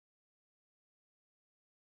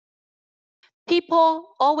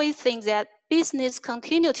People always think that business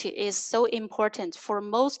continuity is so important for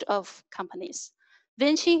most of companies.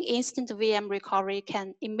 Vinchin Instant VM Recovery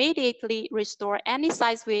can immediately restore any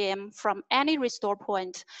size VM from any restore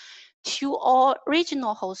point to our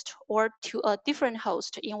original host or to a different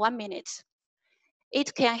host in 1 minute.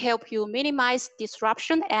 It can help you minimize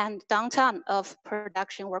disruption and downtime of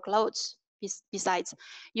production workloads. Besides,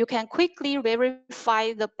 you can quickly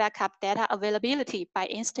verify the backup data availability by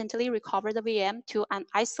instantly recover the VM to an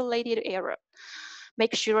isolated area.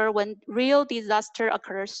 Make sure when real disaster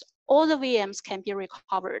occurs, all the VMs can be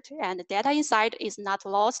recovered and the data inside is not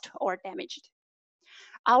lost or damaged.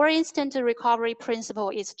 Our instant recovery principle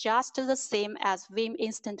is just the same as Vim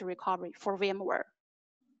Instant Recovery for VMware.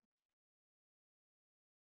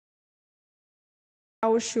 I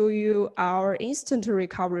will show you our instant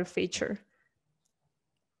recovery feature.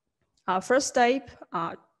 First step,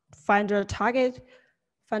 find the target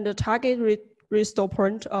restore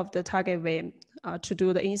point of the target VM to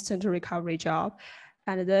do the instant recovery job,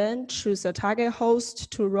 and then choose the target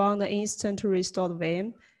host to run the instant restored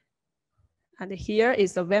VM. And here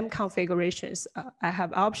is the VM configurations. I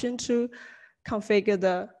have option to configure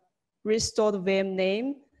the restored VM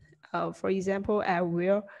name. For example, I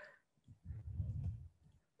will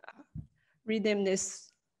rename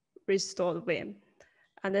this restored VM,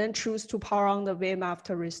 and then choose to power on the VM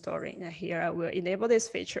after restoring. And here I will enable this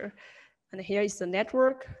feature. And here is the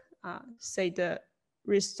network, say the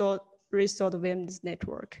restored VM's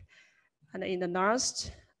network. And in the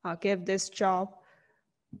next, give this job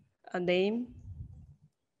a name,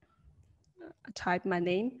 type my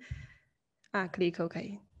name, and click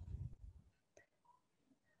OK.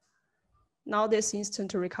 Now this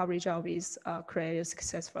instant recovery job is created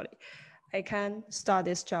successfully. I can start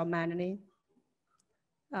this job manually.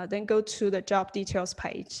 Then go to the job details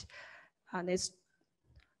page, and let's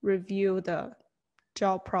review the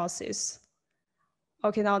job process.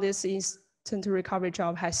 Okay, now this instant recovery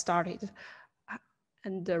job has started.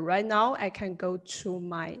 And right now I can go to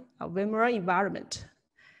my VMware environment.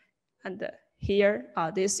 And here,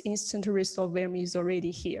 this instant restore VM is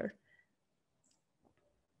already here.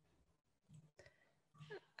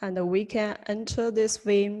 And we can enter this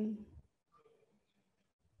VM.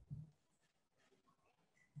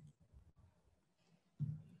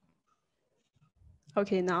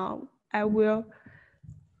 Okay, now I will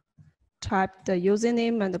type the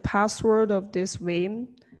username and the password of this VM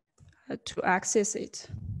to access it.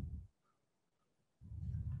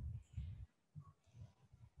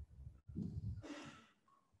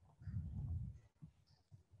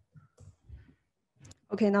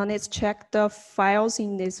 Okay, now let's check the files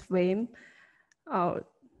in this VM.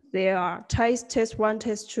 There are test1,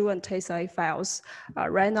 test2, and test8 files.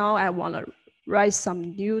 Right now, I want to write some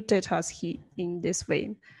new data here in this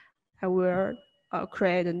VM. I will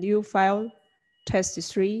create a new file,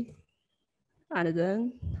 test3, and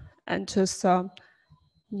then enter some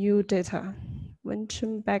new data,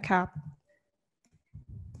 Vinchin Backup.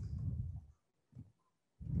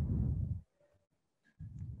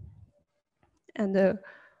 And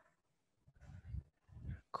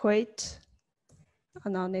quit.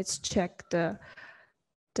 And now let's check the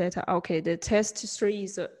data. Okay, the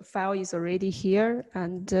test3 file is already here,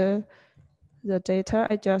 and the data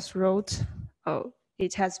I just wrote,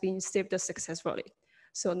 it has been saved successfully.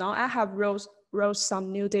 So now I have wrote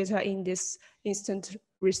some new data in this instant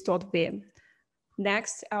restored VM.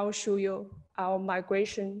 Next, I'll show you our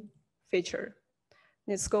migration feature.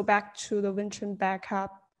 Let's go back to the Vinchin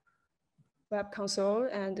Backup web console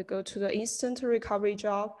and go to the instant recovery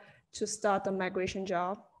job to start the migration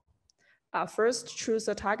job. First, choose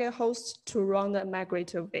the target host to run the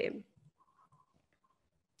migrated VM.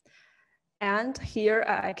 And here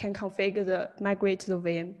I can configure the migrated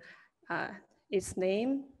VM, its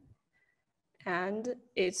name, and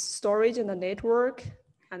its storage in the network.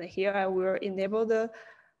 And here I will enable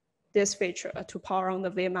this feature to power on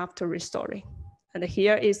the VM after restoring. And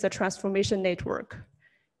here is the transformation network.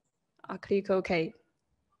 Click OK.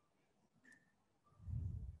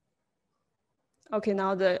 Okay,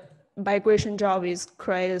 now the migration job is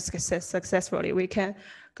created successfully. We can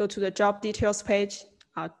go to the job details page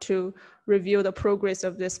to review the progress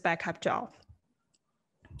of this backup job.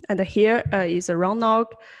 And here is a run log.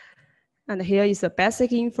 And here is the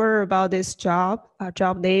basic info about this job,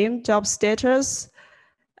 job name, job status,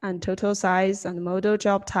 and total size and model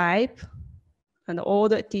job type, and all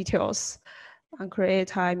the details, and create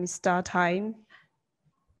time, start time,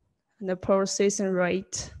 and the processing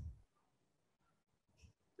rate,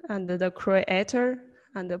 and the creator,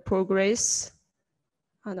 and the progress,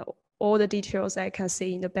 and all the details I can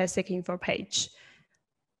see in the basic info page.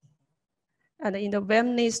 And in the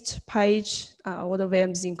VM list page, all the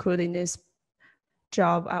VMs included in this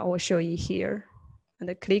job are all showing here. And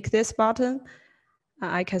I click this button,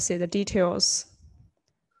 I can see the details.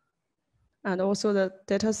 And also the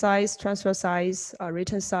data size, transfer size,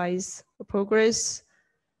 return size, progress.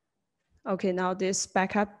 Okay, now this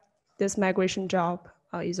backup, this migration job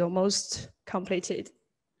is almost completed.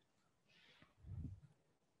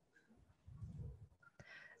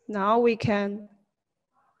 Now we can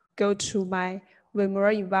go to my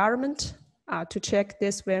VMware environment to check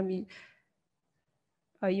this VM,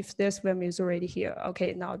 if this VM is already here.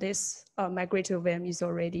 Okay, now this migrated VM is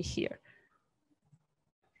already here.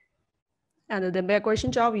 And the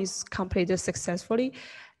migration job is completed successfully.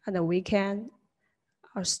 And then we can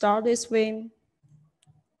start this VM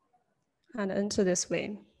and enter this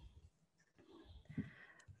VM.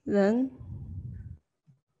 Then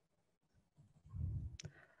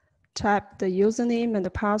type the username and the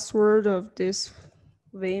password of this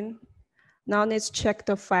VM. Now let's check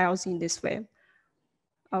the files in this VM.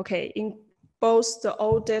 Okay, in both the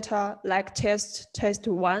old data like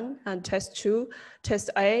test1 and test2, test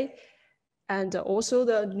A, and also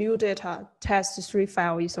the new data test3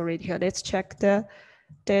 file is already here. Let's check the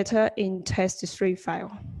data in test3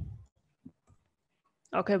 file.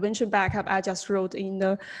 Okay, Vinchin Backup, I just wrote in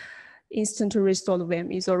the instant restore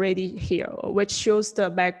VM is already here, which shows the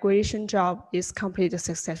migration job is completed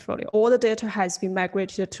successfully. All the data has been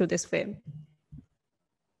migrated to this VM.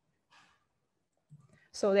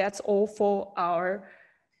 So that's all for our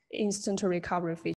instant recovery feature.